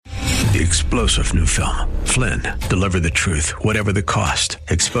The explosive new film, Flynn, Deliver the Truth, Whatever the Cost,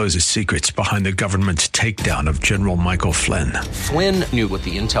 exposes secrets behind the government's takedown of General Michael Flynn. Flynn knew what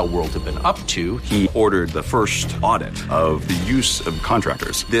the intel world had been up to. He ordered the first audit of the use of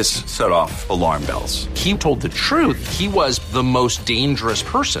contractors. This set off alarm bells. He told the truth. He was the most dangerous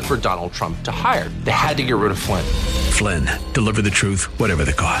person for Donald Trump to hire. They had to get rid of Flynn. Flynn, Deliver the Truth, Whatever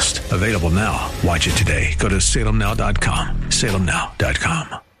the Cost. Available now. Watch it today. Go to salemnow.com.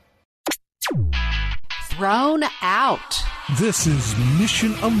 salemnow.com. Thrown out. This is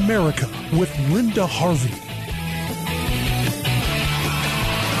Mission America with Linda Harvey.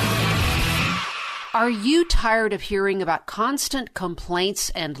 Are you tired of hearing about constant complaints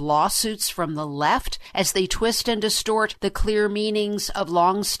and lawsuits from the left as they twist and distort the clear meanings of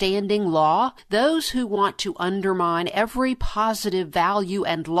long-standing law? Those who want to undermine every positive value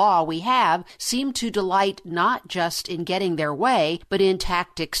and law we have seem to delight not just in getting their way, but in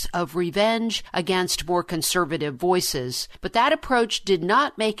tactics of revenge against more conservative voices. But that approach did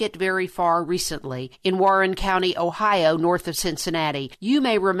not make it very far recently. In Warren County, Ohio, north of Cincinnati, you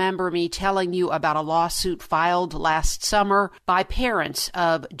may remember me telling you about a lawsuit filed last summer by parents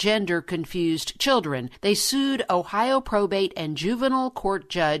of gender-confused children. They sued Ohio probate and juvenile court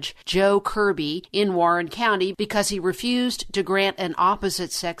judge Joe Kirby in Warren County because he refused to grant an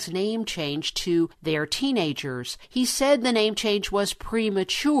opposite-sex name change to their teenagers. He said the name change was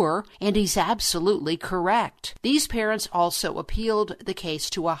premature, and he's absolutely correct. These parents also appealed the case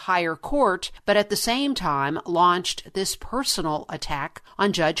to a higher court, but at the same time launched this personal attack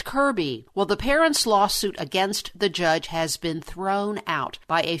on Judge Kirby. Well, the parents' lawsuit against the judge has been thrown out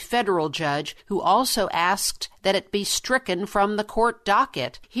by a federal judge who also asked that it be stricken from the court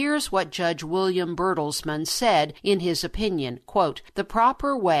docket. Here's what Judge William Bertelsmann said in his opinion, quote, "The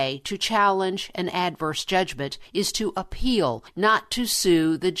proper way to challenge an adverse judgment is to appeal, not to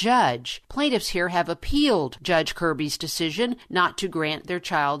sue the judge. Plaintiffs here have appealed Judge Kirby's decision not to grant their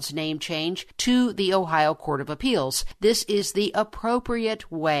child's name change to the Ohio Court of Appeals. This is the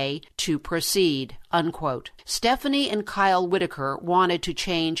appropriate way to proceed." Unquote. Stephanie and Kyle Whitaker wanted to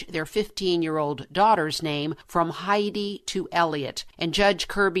change their 15-year-old daughter's name from Heidi to Elliot, and Judge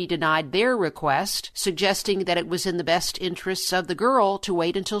Kirby denied their request, suggesting that it was in the best interests of the girl to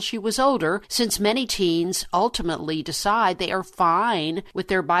wait until she was older, since many teens ultimately decide they are fine with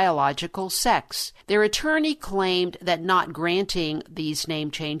their biological sex. Their attorney claimed that not granting these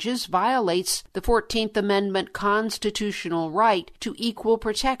name changes violates the 14th Amendment constitutional right to equal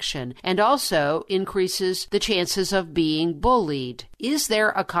protection and also increases the chances of being bullied. Is there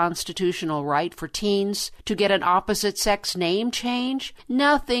a constitutional right for teens to get an opposite-sex name change?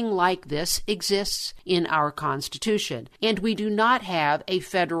 Nothing like this exists in our Constitution, and we do not have a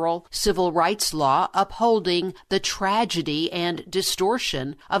federal civil rights law upholding the tragedy and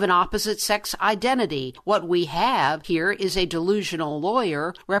distortion of an opposite-sex identity. What we have here is a delusional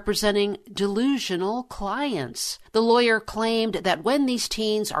lawyer representing delusional clients. The lawyer claimed that when these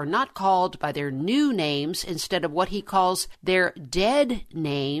teens are not called by their new names instead of what he calls their dead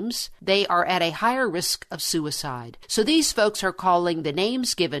names, they are at a higher risk of suicide. So these folks are calling the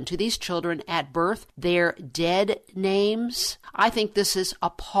names given to these children at birth their dead names. I think this is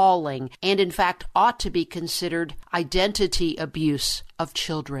appalling and in fact ought to be considered identity abuse of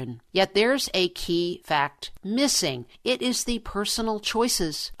children. Yet there's a key fact missing. It is the personal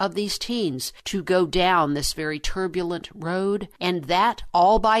choices of these teens to go down this very turbulent road, and that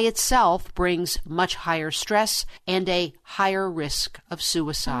all by itself brings much higher stress and a higher risk of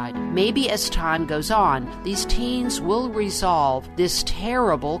suicide. Maybe as time goes on, these teens will resolve this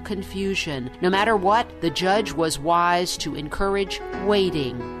terrible confusion. No matter what, the judge was wise to encourage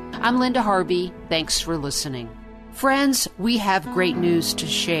waiting. I'm Linda Harvey. Thanks for listening. Friends, we have great news to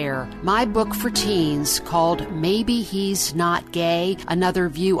share. My book for teens called Maybe He's Not Gay, Another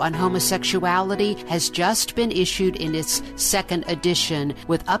View on Homosexuality has just been issued in its second edition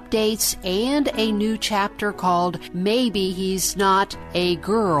with updates and a new chapter called Maybe He's Not a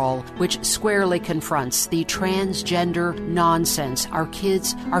Girl, which squarely confronts the transgender nonsense our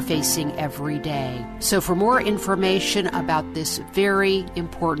kids are facing every day. So for more information about this very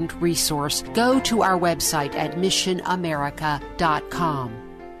important resource, go to our website at missionamerica.com.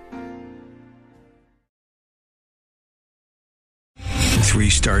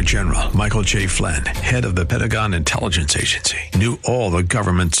 Three-star General Michael J. Flynn, head of the Pentagon Intelligence Agency, knew all the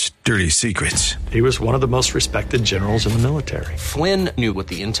government's dirty secrets. He was one of the most respected generals in the military. Flynn knew what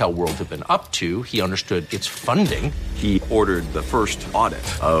the intel world had been up to. He understood its funding. He ordered the first audit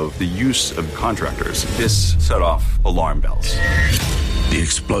of the use of contractors. This set off alarm bells. The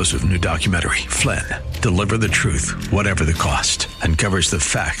explosive new documentary, Flynn, Deliver the Truth, Whatever the Cost, uncovers the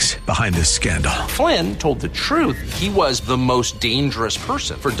facts behind this scandal. Flynn told the truth. He was the most dangerous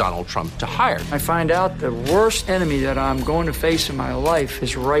person for Donald Trump to hire. I find out the worst enemy that I'm going to face in my life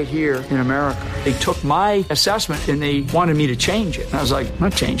is right here in America. They took my assessment and they wanted me to change it. And I was like, I'm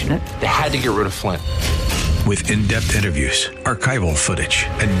not changing it. They had to get rid of Flynn. With in-depth interviews, archival footage,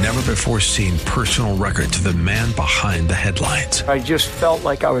 and never-before-seen personal records of the man behind the headlines. I just felt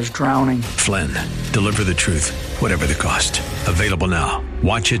like I was drowning. Flynn, Deliver the Truth, Whatever the Cost. Available now.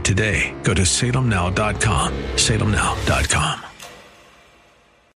 Watch it today. Go to salemnow.com. salemnow.com.